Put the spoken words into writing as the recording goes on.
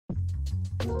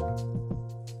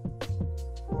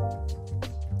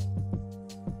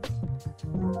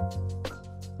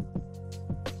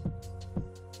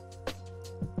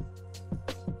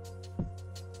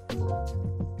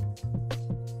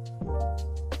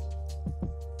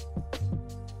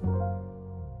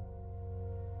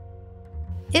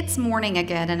It's morning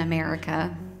again in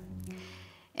America.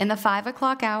 In the 5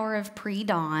 o'clock hour of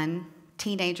pre-dawn,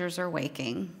 teenagers are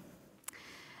waking.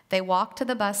 They walk to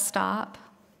the bus stop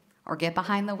or get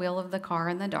behind the wheel of the car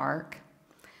in the dark.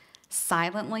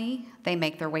 Silently, they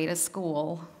make their way to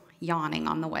school, yawning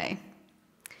on the way.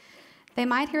 They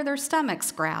might hear their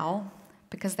stomachs growl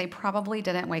because they probably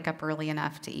didn't wake up early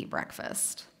enough to eat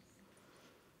breakfast.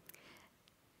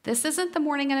 This isn't the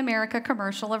Morning in America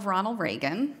commercial of Ronald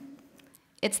Reagan.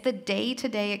 It's the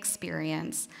day-to-day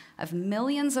experience of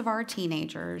millions of our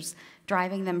teenagers,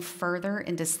 driving them further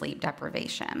into sleep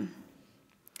deprivation.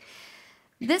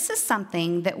 This is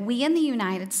something that we in the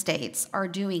United States are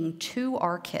doing to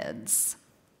our kids.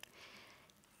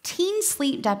 Teen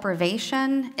sleep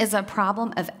deprivation is a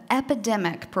problem of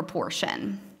epidemic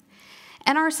proportion,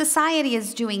 and our society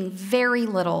is doing very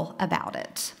little about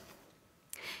it.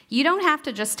 You don't have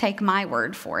to just take my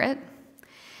word for it.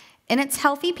 In its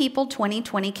Healthy People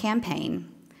 2020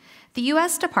 campaign, the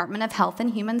U.S. Department of Health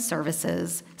and Human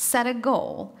Services set a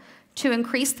goal to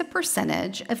increase the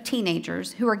percentage of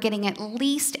teenagers who are getting at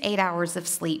least 8 hours of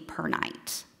sleep per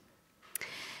night.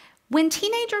 When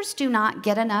teenagers do not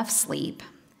get enough sleep,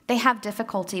 they have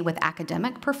difficulty with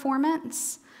academic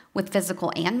performance, with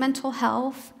physical and mental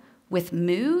health, with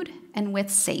mood, and with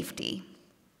safety.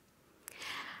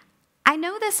 I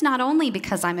know this not only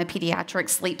because I'm a pediatric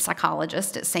sleep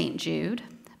psychologist at St. Jude,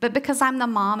 but because I'm the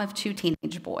mom of 2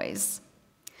 teenage boys.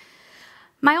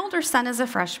 My older son is a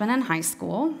freshman in high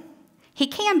school. He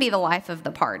can be the life of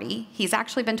the party. He's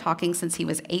actually been talking since he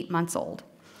was 8 months old.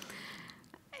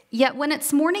 Yet when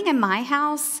it's morning in my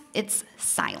house, it's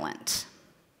silent.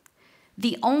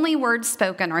 The only words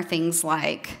spoken are things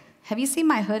like, "Have you seen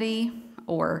my hoodie?"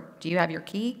 or "Do you have your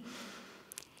key?"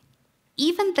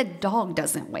 Even the dog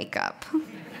doesn't wake up.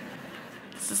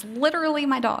 This is literally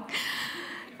my dog.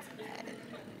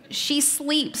 She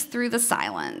sleeps through the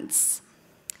silence.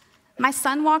 My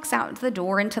son walks out the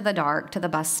door into the dark to the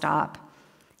bus stop.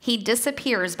 He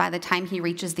disappears by the time he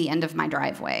reaches the end of my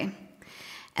driveway.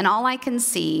 And all I can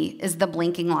see is the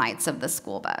blinking lights of the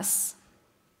school bus.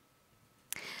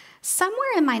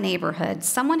 Somewhere in my neighborhood,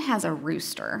 someone has a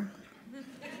rooster.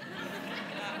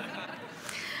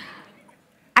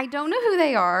 I don't know who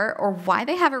they are or why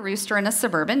they have a rooster in a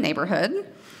suburban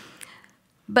neighborhood,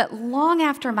 but long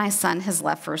after my son has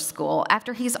left for school,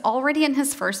 after he's already in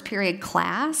his first period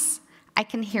class, I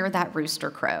can hear that rooster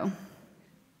crow.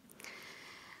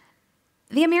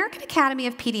 The American Academy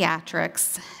of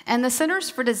Pediatrics and the Centers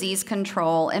for Disease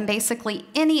Control and basically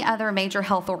any other major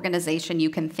health organization you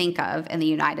can think of in the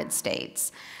United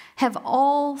States have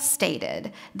all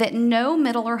stated that no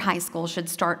middle or high school should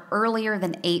start earlier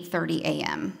than 8:30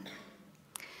 a.m.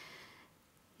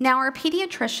 Now, our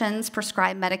pediatricians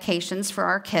prescribe medications for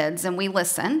our kids, and we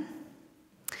listen.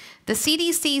 The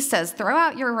CDC says throw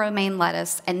out your romaine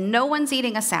lettuce, and no one's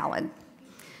eating a salad.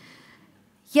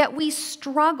 Yet we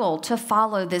struggle to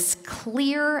follow this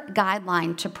clear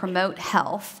guideline to promote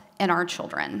health in our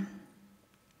children.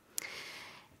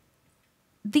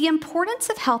 The importance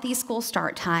of healthy school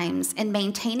start times and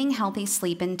maintaining healthy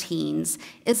sleep in teens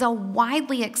is a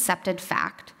widely accepted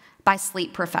fact by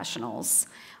sleep professionals,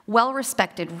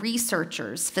 well-respected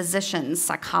researchers, physicians,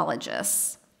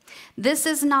 psychologists. This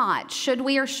is not, should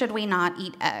we or should we not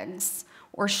eat eggs,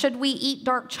 or should we eat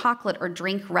dark chocolate or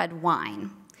drink red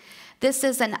wine. This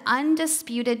is an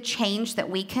undisputed change that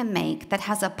we can make that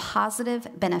has a positive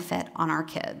benefit on our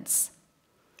kids.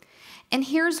 And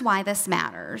here's why this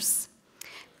matters.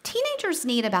 Teenagers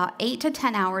need about 8 to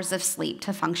 10 hours of sleep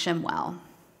to function well.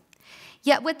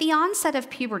 Yet with the onset of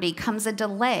puberty comes a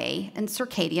delay in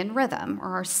circadian rhythm,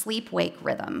 or our sleep-wake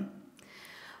rhythm.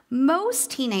 Most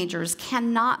teenagers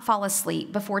cannot fall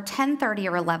asleep before 10:30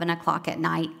 or 11 o'clock at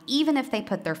night, even if they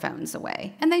put their phones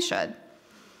away, and they should.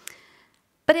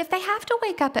 But if they have to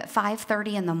wake up at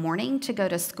 5:30 in the morning to go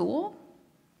to school,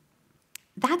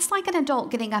 that's like an adult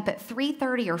getting up at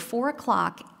 3:30 or 4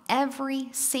 o'clock every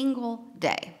single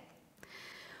day.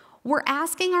 We're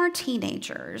asking our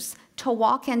teenagers to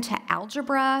walk into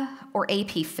algebra or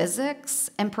AP physics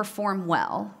and perform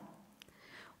well.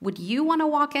 Would you want to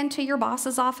walk into your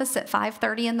boss's office at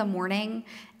 5:30 in the morning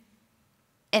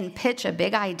and pitch a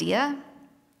big idea?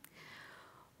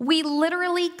 We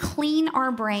literally clean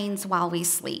our brains while we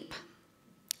sleep.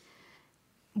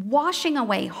 washing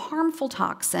away harmful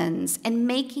toxins and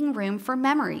making room for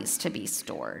memories to be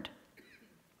stored.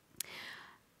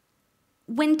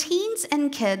 When teens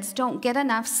and kids don't get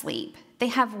enough sleep, they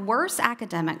have worse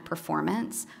academic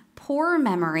performance, poor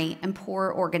memory, and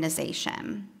poor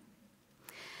organization.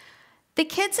 The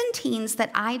kids and teens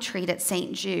that I treat at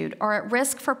St. Jude are at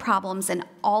risk for problems in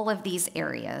all of these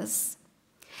areas.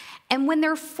 And when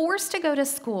they're forced to go to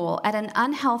school at an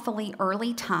unhealthily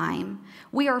early time,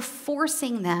 we are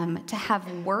forcing them to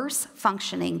have worse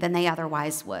functioning than they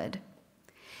otherwise would.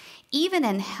 Even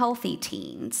in healthy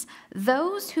teens,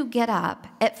 those who get up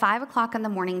at 5 o'clock in the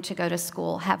morning to go to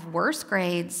school have worse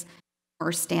grades,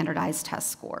 worse standardized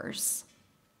test scores.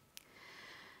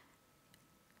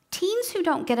 Teens who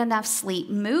don't get enough sleep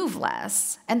move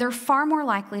less, and they're far more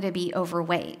likely to be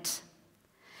overweight.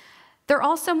 They're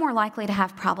also more likely to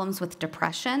have problems with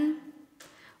depression,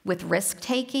 with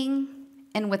risk-taking,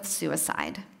 and with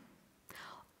suicide.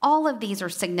 All of these are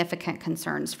significant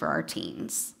concerns for our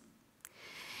teens.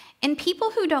 In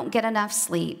people who don't get enough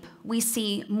sleep, we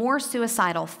see more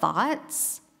suicidal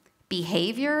thoughts,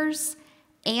 behaviors,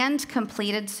 and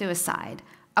completed suicide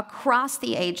across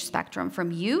the age spectrum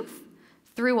from youth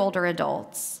through older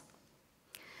adults.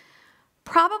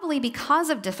 Probably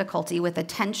because of difficulty with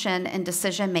attention and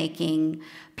decision-making,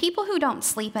 people who don't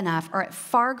sleep enough are at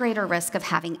far greater risk of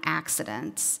having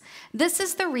accidents. This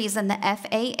is the reason the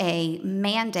FAA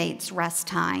mandates rest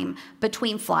time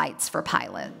between flights for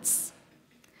pilots.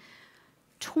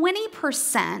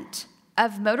 20%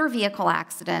 of motor vehicle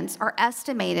accidents are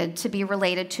estimated to be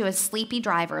related to a sleepy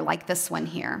driver like this one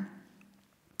here.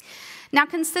 Now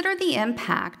consider the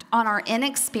impact on our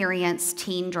inexperienced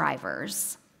teen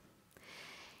drivers.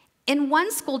 In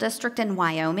one school district in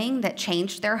Wyoming that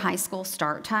changed their high school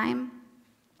start time,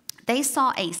 they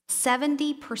saw a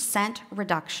 70%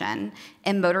 reduction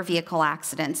in motor vehicle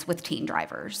accidents with teen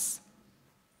drivers.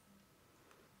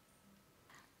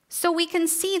 So we can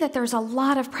see that there's a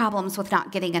lot of problems with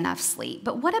not getting enough sleep,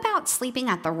 but what about sleeping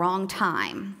at the wrong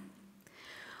time?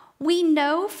 We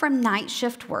know from night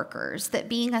shift workers that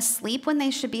being asleep when they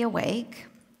should be awake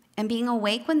and being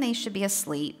awake when they should be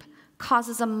asleep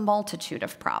causes a multitude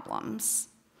of problems.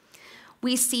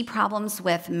 We see problems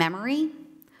with memory,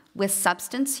 with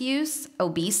substance use,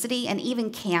 obesity, and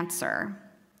even cancer.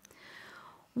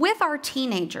 With our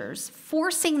teenagers,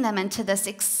 forcing them into this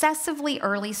excessively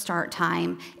early start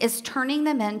time is turning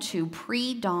them into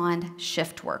pre-dawn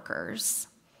shift workers.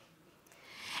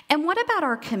 And what about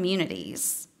our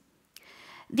communities?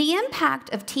 The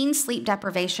impact of teen sleep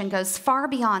deprivation goes far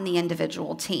beyond the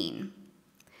individual teen.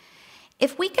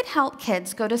 If we could help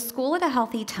kids go to school at a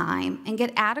healthy time and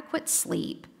get adequate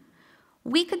sleep,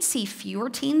 we could see fewer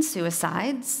teen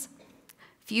suicides,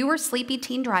 fewer sleepy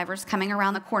teen drivers coming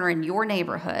around the corner in your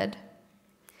neighborhood,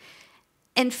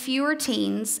 and fewer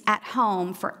teens at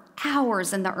home for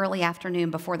hours in the early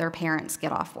afternoon before their parents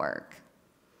get off work.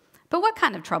 But what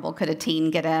kind of trouble could a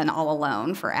teen get in all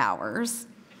alone for hours?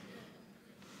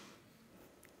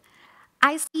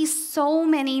 I see so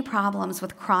many problems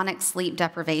with chronic sleep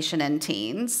deprivation in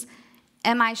teens.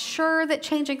 Am I sure that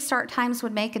changing start times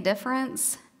would make a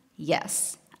difference?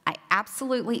 Yes, I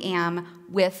absolutely am,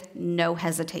 with no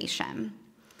hesitation.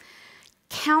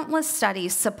 Countless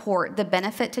studies support the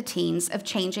benefit to teens of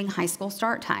changing high school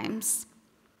start times.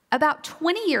 About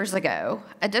 20 years ago,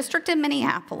 a district in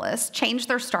Minneapolis changed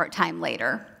their start time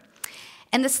later.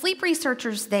 And the sleep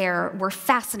researchers there were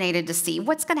fascinated to see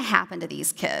what's going to happen to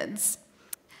these kids.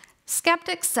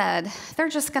 Skeptics said they're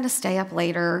just going to stay up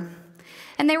later,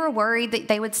 and they were worried that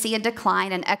they would see a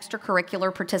decline in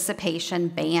extracurricular participation,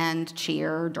 band,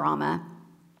 cheer, drama.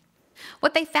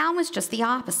 What they found was just the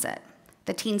opposite.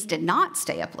 The teens did not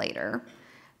stay up later,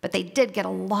 but they did get a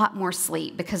lot more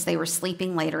sleep because they were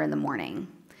sleeping later in the morning,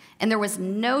 and there was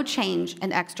no change in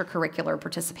extracurricular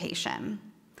participation.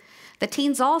 The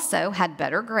teens also had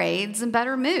better grades and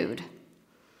better mood.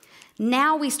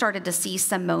 Now we started to see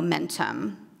some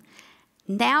momentum.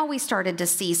 Now we started to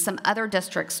see some other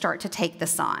districts start to take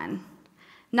this on.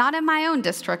 Not in my own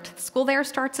district. School there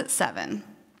starts at 7.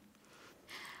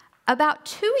 About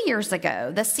 2 years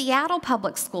ago, the Seattle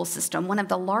public school system, one of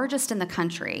the largest in the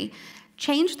country,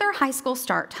 changed their high school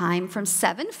start time from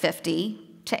 7:50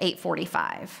 to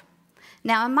 8:45.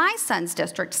 Now, in my son's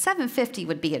district, 7:50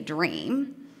 would be a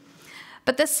dream.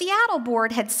 But the Seattle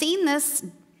board had seen this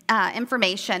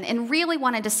information and really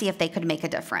wanted to see if they could make a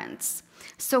difference.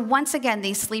 So once again,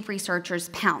 these sleep researchers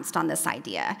pounced on this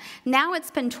idea. Now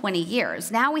it's been 20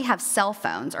 years. Now we have cell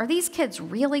phones. Are these kids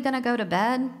really going to go to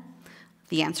bed?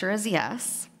 The answer is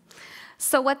yes.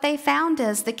 So what they found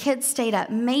is the kids stayed up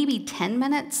maybe 10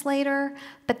 minutes later,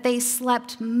 but they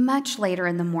slept much later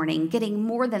in the morning, getting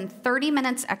more than 30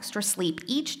 minutes extra sleep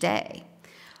each day.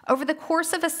 Over the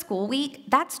course of a school week,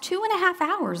 that's 2.5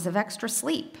 hours of extra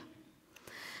sleep.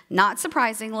 Not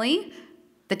surprisingly,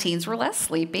 the teens were less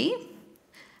sleepy.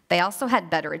 They also had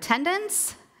better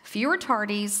attendance, fewer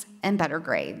tardies, and better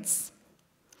grades.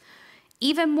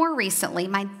 Even more recently,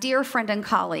 my dear friend and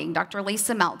colleague, Dr.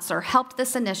 Lisa Meltzer, helped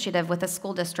this initiative with a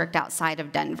school district outside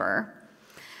of Denver.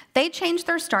 They changed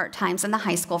their start times in the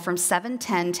high school from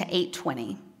 7:10 to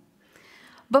 8:20.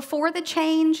 Before the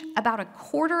change, about a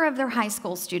quarter of their high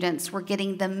school students were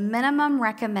getting the minimum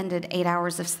recommended 8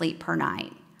 hours of sleep per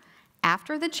night.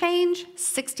 After the change,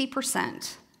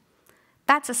 60%.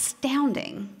 That's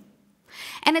astounding.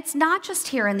 And it's not just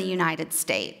here in the United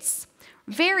States.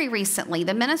 Very recently,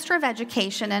 the Minister of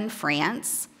Education in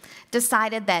France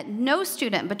decided that no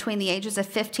student between the ages of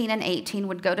 15 and 18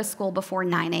 would go to school before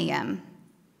 9 a.m.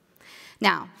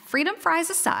 Now, freedom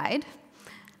fries aside,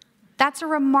 that's a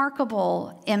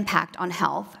remarkable impact on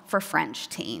health for French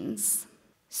teens.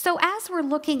 So as we're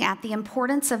looking at the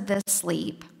importance of this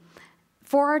sleep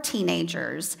for our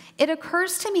teenagers, it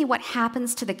occurs to me what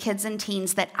happens to the kids and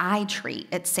teens that I treat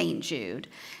at St. Jude.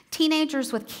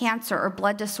 Teenagers with cancer or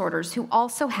blood disorders who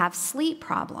also have sleep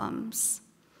problems.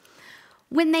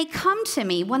 When they come to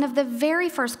me, one of the very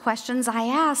first questions I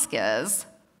ask is,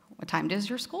 what time does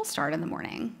your school start in the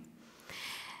morning?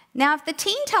 Now, if the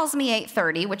teen tells me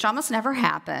 8:30, which almost never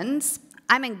happens,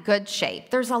 I'm in good shape.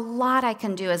 There's a lot I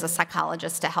can do as a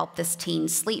psychologist to help this teen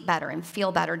sleep better and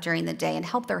feel better during the day and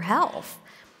help their health.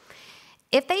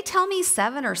 If they tell me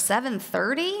 7 or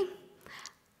 7:30,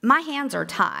 my hands are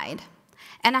tied,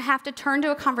 and I have to turn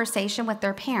to a conversation with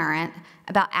their parent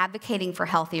about advocating for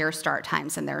healthier start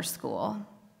times in their school.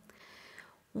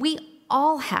 We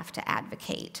all have to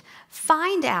advocate.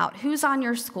 Find out who's on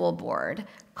your school board.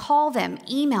 Call them,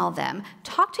 email them,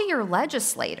 talk to your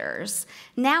legislators.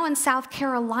 Now in South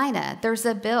Carolina, there's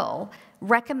a bill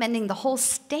recommending the whole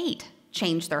state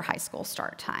change their high school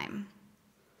start time.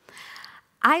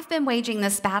 I've been waging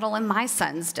this battle in my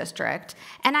son's district,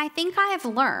 and I think I have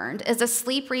learned as a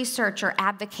sleep researcher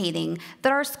advocating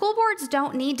that our school boards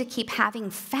don't need to keep having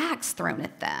facts thrown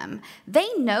at them.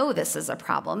 They know this is a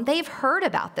problem. They've heard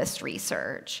about this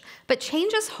research, but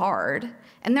change is hard,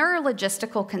 and there are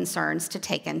logistical concerns to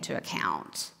take into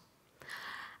account.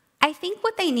 I think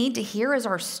what they need to hear is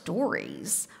our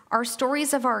stories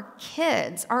of our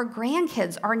kids, our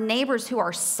grandkids, our neighbors who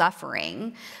are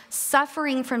suffering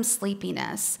from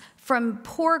sleepiness, from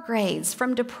poor grades,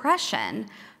 from depression,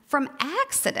 from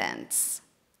accidents.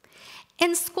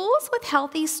 In schools with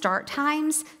healthy start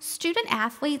times, student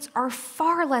athletes are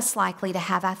far less likely to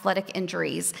have athletic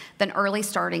injuries than early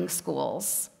starting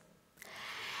schools.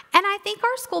 And I think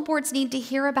our school boards need to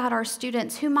hear about our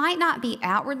students who might not be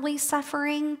outwardly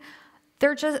suffering.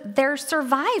 They're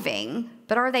surviving,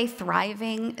 but are they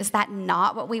thriving? Is that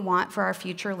not what we want for our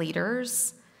future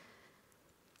leaders?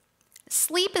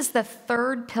 Sleep is the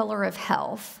third pillar of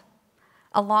health,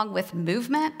 along with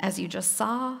movement, as you just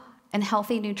saw, and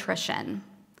healthy nutrition.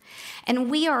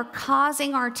 And we are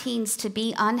causing our teens to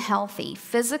be unhealthy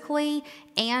physically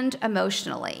and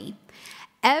emotionally.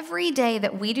 Every day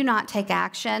that we do not take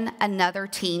action, another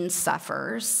teen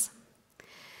suffers.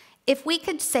 If we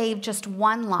could save just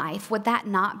one life, would that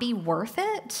not be worth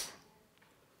it?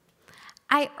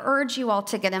 I urge you all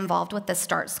to get involved with the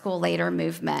Start School Later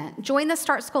movement. Join the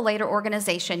Start School Later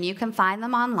organization. You can find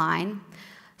them online.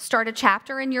 Start a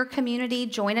chapter in your community.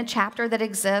 Join a chapter that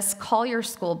exists. Call your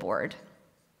school board.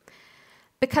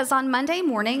 Because on Monday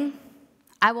morning,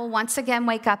 I will once again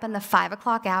wake up in the 5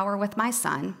 o'clock hour with my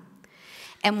son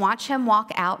and watch him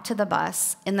walk out to the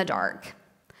bus in the dark,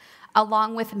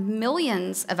 along with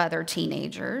millions of other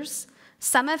teenagers,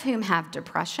 some of whom have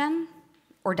depression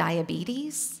or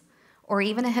diabetes or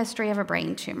even a history of a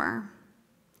brain tumor.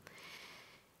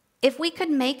 If we could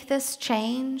make this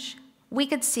change, we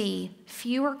could see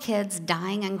fewer kids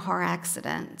dying in car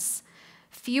accidents,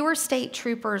 fewer state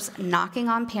troopers knocking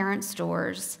on parents'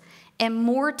 doors, and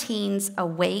more teens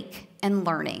awake and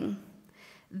learning.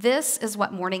 This is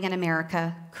what Morning in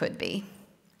America could be.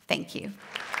 Thank you.